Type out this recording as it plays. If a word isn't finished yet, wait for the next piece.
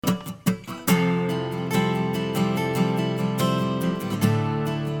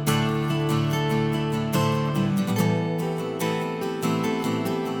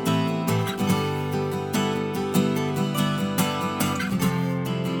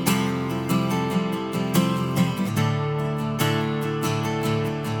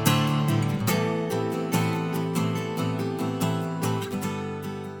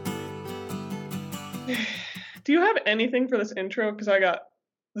Do you have anything for this intro? Because I got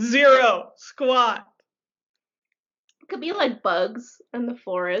zero squat. It could be like bugs in the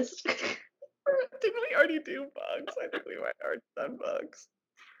forest. Didn't we already do bugs? I think we might have already done bugs.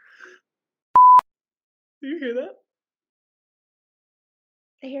 Do you hear that?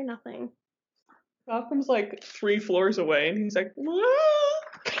 I hear nothing. Malcolm's like 3 floors away, and he's like, "Wah,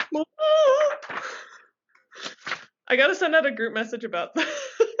 wah." I gotta send out a group message about the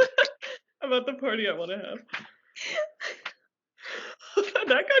about the party I want to have.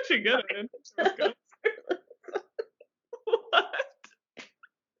 That got you good. What?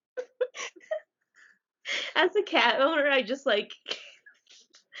 As a cat owner, I just like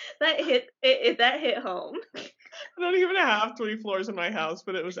that hit home. I don't even have 20 floors in my house,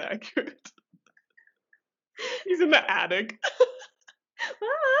 but it was accurate. He's in the attic.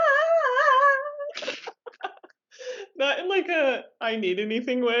 Not in like a I need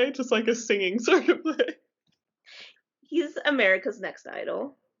anything way, just like a singing sort of way. He's America's Next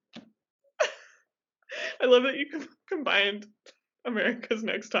Idol. I love that you combined America's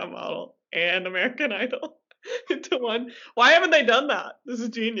Next Top Model and American Idol into one. Why haven't they done that? This is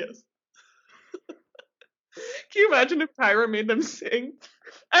genius. Can you imagine if Tyra made them sing?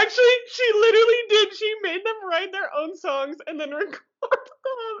 Actually, she literally did. She made them write their own songs and then record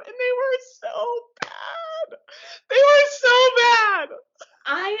them, and they were so bad. They were so bad.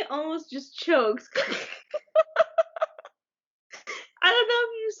 I almost just choked. I don't know if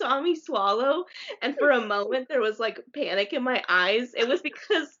you saw me swallow, and for a moment there was like panic in my eyes. It was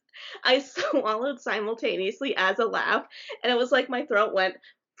because I swallowed simultaneously as a laugh, and it was like my throat went.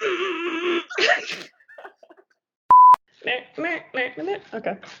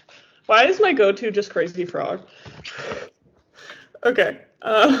 Okay. Why is my go-to just Crazy Frog? Okay.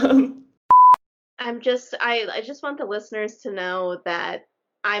 I just want the listeners to know that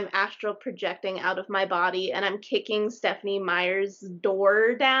I'm astral projecting out of my body and I'm kicking Stephenie Meyer's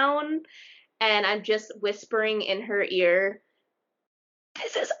door down and I'm just whispering in her ear,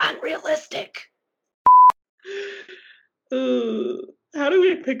 "This is unrealistic." How do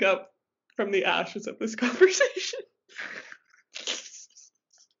we pick up from the ashes of this conversation?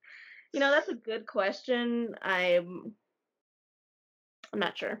 That's a good question. I'm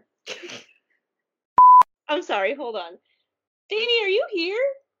not sure. I'm sorry, hold on. Danny, are you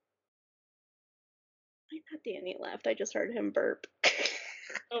here? I thought Danny left. I just heard him burp.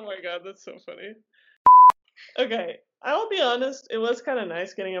 Oh my god, that's so funny. Okay, I'll be honest, it was kind of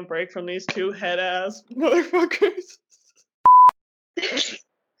nice getting a break from these two head-ass motherfuckers.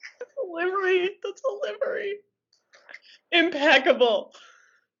 Livery, that's a livery. Impeccable.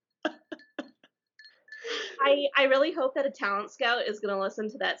 I really hope that a talent scout is going to listen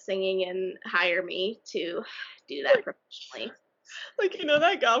to that singing and hire me to do that professionally. Like, you know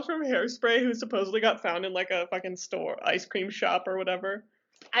that gal from Hairspray who supposedly got found in like a fucking store, ice cream shop or whatever?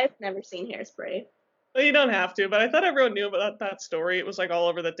 I've never seen Hairspray. Well, you don't have to, but I thought everyone knew about that story. It was like all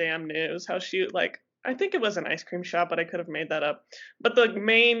over the damn news how she like I think it was an ice cream shop, but I could have made that up. But the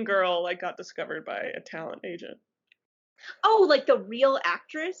main girl like got discovered by a talent agent. Oh, like the real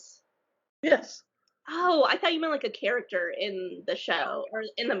actress? Yes. Oh, I thought you meant like a character in the show or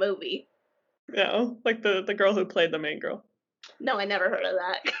in the movie. No, like the girl who played the main girl. No, I never heard of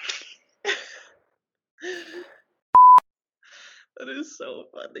that. That is so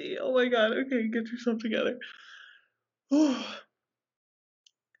funny. Oh my god. Okay, get yourself together.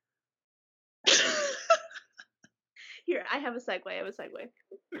 Here, I have a segue.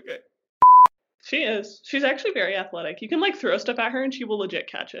 Okay. She is. She's actually very athletic. You can like throw stuff at her and she will legit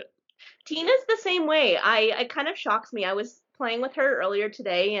catch it. Tina's the same way. It kind of shocks me. I was playing with her earlier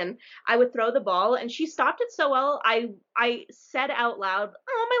today and I would throw the ball and she stopped it so well. I said out loud,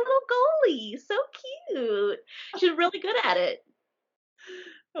 "Oh, my little goalie, so cute." She's really good at it.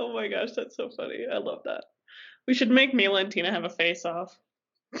 Oh my gosh, that's so funny. I love that. We should make Mila and Tina have a face-off.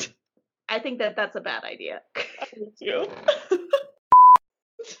 I think that's a bad idea. Me too.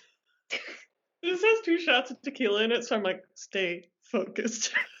 This has 2 shots of tequila in it, so I'm like, stay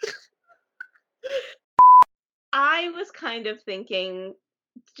focused. I was kind of thinking,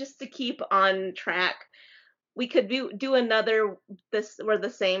 just to keep on track, we could do another this or the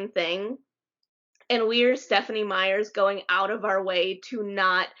same thing. And we're Stephenie Meyer's going out of our way to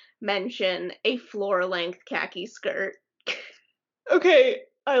not mention a floor-length khaki skirt. Okay,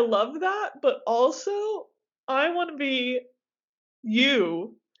 I love that, but also I want to be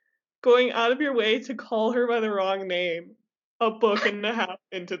you going out of your way to call her by the wrong name a book and a half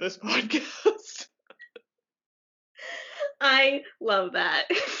into this podcast. I love that.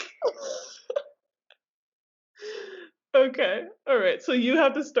 Okay, alright, so you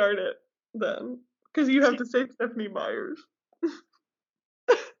have to start it then. Because you have to say Stephanie Myers.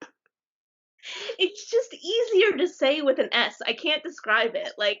 It's just easier to say with an S. I can't describe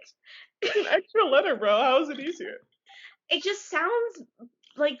it. Like, It's an extra letter, bro. How is it easier? it just sounds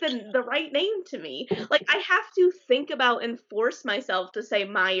like the right name to me. Like, I have to think about and force myself to say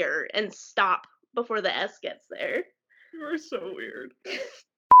Meyer and stop before the S gets there. You are so weird.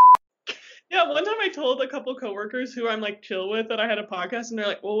 Yeah, one time I told a couple coworkers who I'm like chill with that I had a podcast, and they're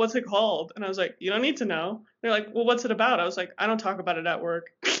like, "Well, what's it called?" And I was like, "You don't need to know." They're like, "Well, what's it about?" I was like, "I don't talk about it at work."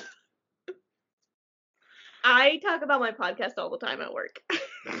 I talk about my podcast all the time at work.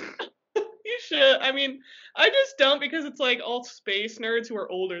 You should. I mean, I just don't because it's like all space nerds who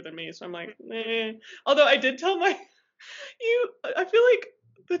are older than me, so I'm like, eh. Although I did tell my I feel like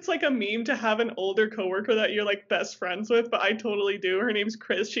it's like a meme to have an older coworker that you're like best friends with, but I totally do. Her name's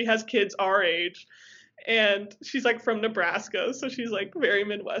Chris. She has kids our age, and she's like from Nebraska, so she's like very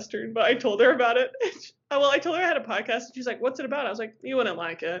Midwestern. But I told her about it. I told her I had a podcast, and she's like, "What's it about?" I was like, "You wouldn't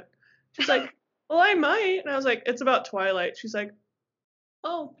like it." She's like, "Well, I might," and I was like, "It's about Twilight." She's like,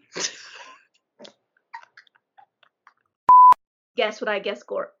 "Oh." Guess what I guess,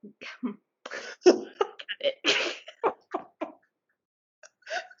 Gore. You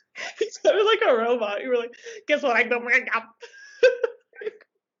sounded like a robot. You were like, "Guess what I don't bring up."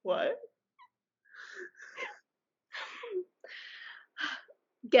 What?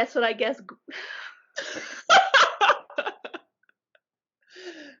 Guess what I guess.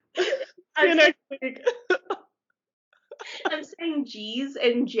 See you next week. I'm saying G's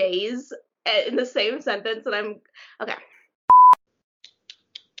and J's in the same sentence, and I'm okay.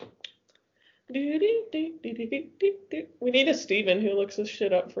 We need a Steven who looks this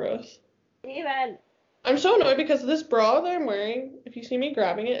shit up for us. Steven. I'm so annoyed because this bra that I'm wearing, if you see me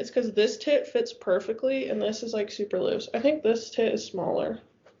grabbing it, it's because this tit fits perfectly and this is like super loose. I think this tit is smaller.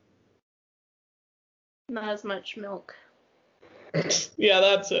 Not as much milk. Yeah,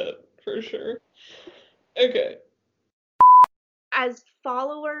 that's it, for sure. Okay. As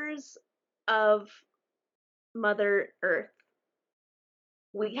followers of Mother Earth,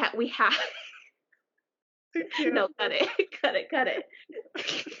 we have no, cut it.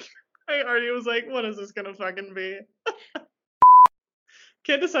 I already was like, what is this gonna fucking be?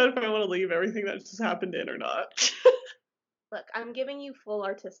 Can't decide if I want to leave everything that just happened in or not. Look, I'm giving you full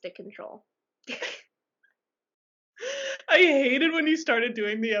artistic control. I hated when you started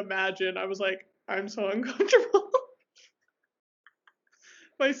doing the imagine. I was like, I'm so uncomfortable.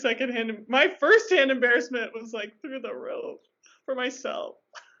 My first-hand embarrassment was like through the roof for myself.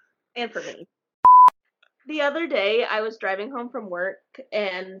 And for me. The other day, I was driving home from work,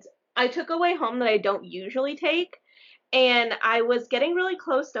 and I took a way home that I don't usually take. And I was getting really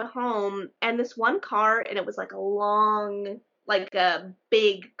close to home, and this one car, and it was like a long, like a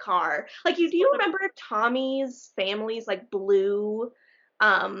big car. Like, do you remember Tommy's family's like blue,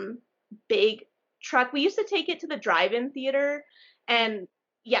 big truck? We used to take it to the drive-in theater, and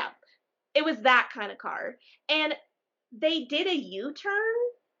yeah, it was that kind of car. And they did a U-turn,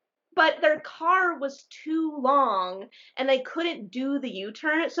 but their car was too long and they couldn't do the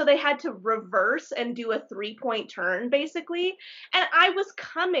U-turn, so they had to reverse and do a 3-point turn basically. And I was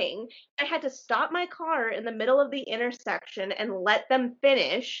coming. I had to stop my car in the middle of the intersection and let them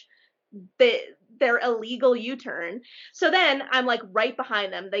finish their illegal U-turn. So then I'm like right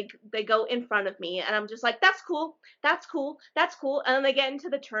behind them. They go in front of me and I'm just like, that's cool. And then they get into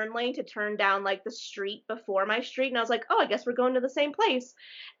the turn lane to turn down like the street before my street. And I was like, oh, I guess we're going to the same place.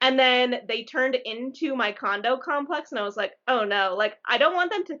 And then they turned into my condo complex and I was like, oh no, like I don't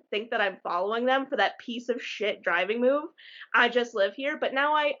want them to think that I'm following them for that piece of shit driving move. I just live here. But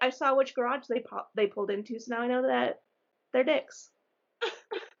now I saw which garage they pulled into, so now I know that they're dicks.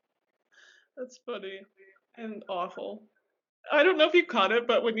 That's funny and awful. I don't know if you caught it,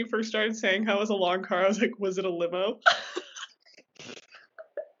 but when you first started saying how it was a long car, I was like, was it a limo?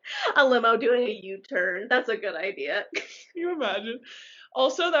 A limo doing a U-turn. That's a good idea. Can you imagine?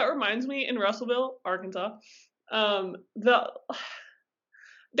 Also, that reminds me, in Russellville, Arkansas,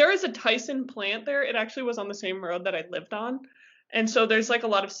 there is a Tyson plant there. It actually was on the same road that I lived on. And so there's like a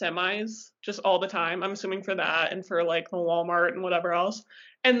lot of semis just all the time. I'm assuming for that and for like the Walmart and whatever else.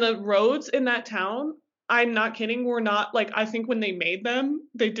 And the roads in that town, I'm not kidding, were not like, I think when they made them,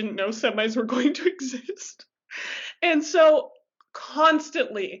 they didn't know semis were going to exist. And so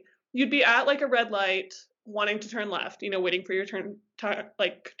constantly you'd be at like a red light wanting to turn left, waiting for your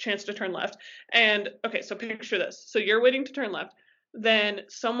chance to turn left. And okay, so picture this. So you're waiting to turn left. Then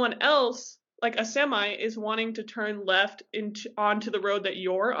someone else, like a semi, is wanting to turn left onto the road that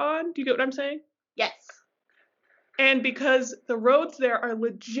you're on. Do you get what I'm saying? Yes. And because the roads there are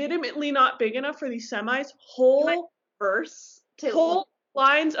legitimately not big enough for these semis, whole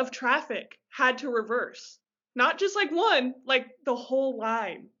lines of traffic had to reverse. Not just like one, like the whole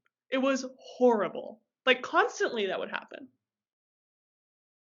line. It was horrible. Like constantly that would happen.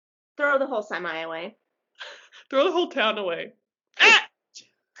 Throw the whole semi away. Throw the whole town away. Ah!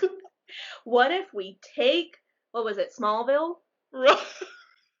 What if we take, what was it, Smallville?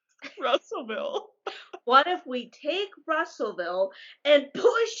 Russellville. What if we take Russellville and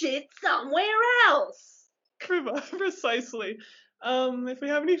push it somewhere else? Precisely. If we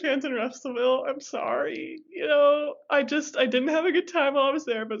have any fans in Russellville, I'm sorry. You know, I didn't have a good time while I was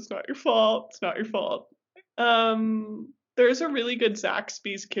there, but it's not your fault. It's not your fault. There's a really good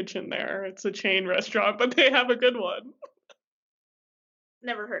Zaxby's kitchen there. It's a chain restaurant, but they have a good one.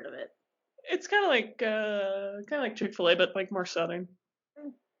 Never heard of it. It's kind of like Chick-fil-A, but like more southern.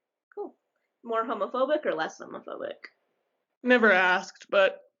 Cool. More homophobic or less homophobic? Never asked,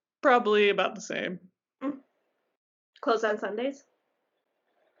 but probably about the same. Closed on Sundays?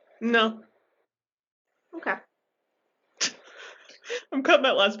 No. Okay. I'm cutting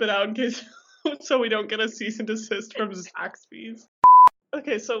that last bit out in case so we don't get a cease and desist from Zaxby's.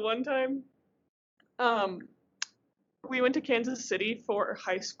 Okay, so one time, we went to Kansas City for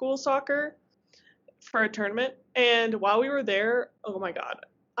high school soccer for a tournament, and while we were there, oh my god,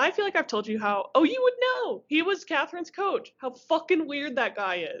 I feel like I've told you how, oh, you would know, he was Catherine's coach, how fucking weird that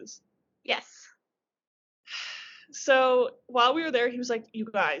guy is. Yes. So while we were there, he was like, you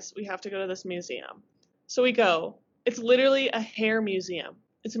guys, we have to go to this museum. So we go. It's literally a hair museum.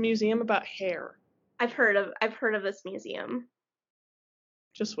 It's a museum about hair. I've heard of this museum.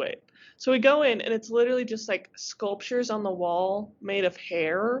 Just wait. So we go in, and it's literally just like sculptures on the wall made of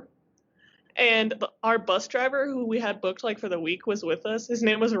hair. And our bus driver, who we had booked like for the week, was with us. His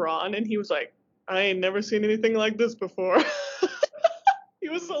name was Ron, and he was like, I ain't never seen anything like this before. He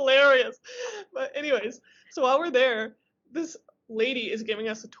was hilarious. But anyways, so while we're there, this lady is giving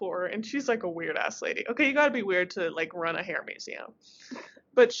us a tour, and she's like a weird ass lady. Okay, you gotta be weird to like run a hair museum.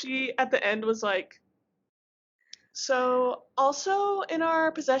 But she at the end was like, so also in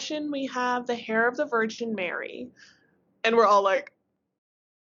our possession we have the hair of the Virgin Mary. And we're all like,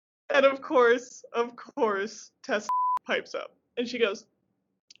 and of course, Tess pipes up, and she goes,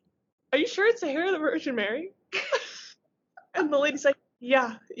 are you sure it's the hair of the Virgin Mary? And the lady's like,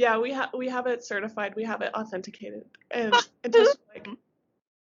 yeah, we have it certified, we have it authenticated. And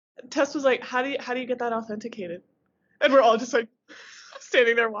Tess was like, how do you get that authenticated? And we're all just like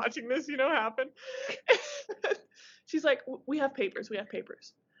standing there watching this, happen. She's like, we have papers.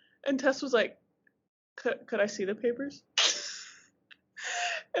 And Tess was like, could I see the papers?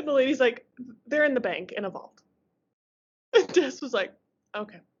 And the lady's like, they're in the bank in a vault. And Tess was like,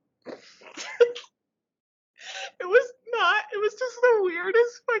 okay. It was just the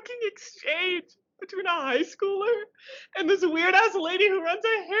weirdest fucking exchange between a high schooler and this weird ass lady who runs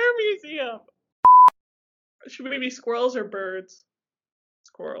a hair museum. Should we be squirrels or birds?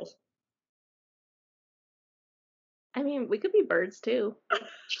 Squirrels. I mean, we could be birds too.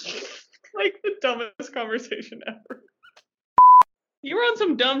 Like the dumbest conversation ever. You were on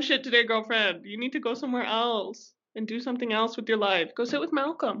some dumb shit today, girlfriend. You need to go somewhere else and do something else with your life. Go sit with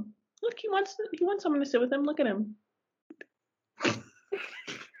Malcolm. Look, he wants someone to sit with him. Look at him.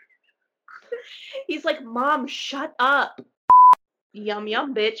 He's like, Mom, shut up. Yum,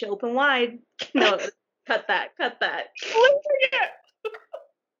 yum, bitch, open wide. No, cut that.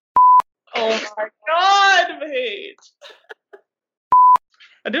 Oh my god, Paige.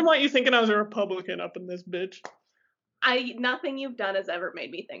 I didn't want you thinking I was a Republican up in this bitch. Nothing you've done has ever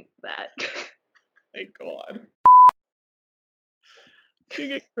made me think that. Thank God. You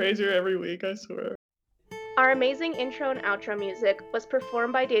get crazier every week, I swear. Our amazing intro and outro music was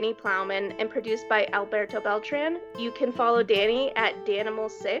performed by Danny Plowman and produced by Alberto Beltran. You can follow Danny at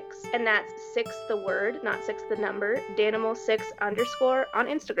Danimal6, and that's 6 the word, not 6 the number, Danimal6_ on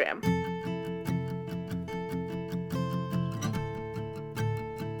Instagram.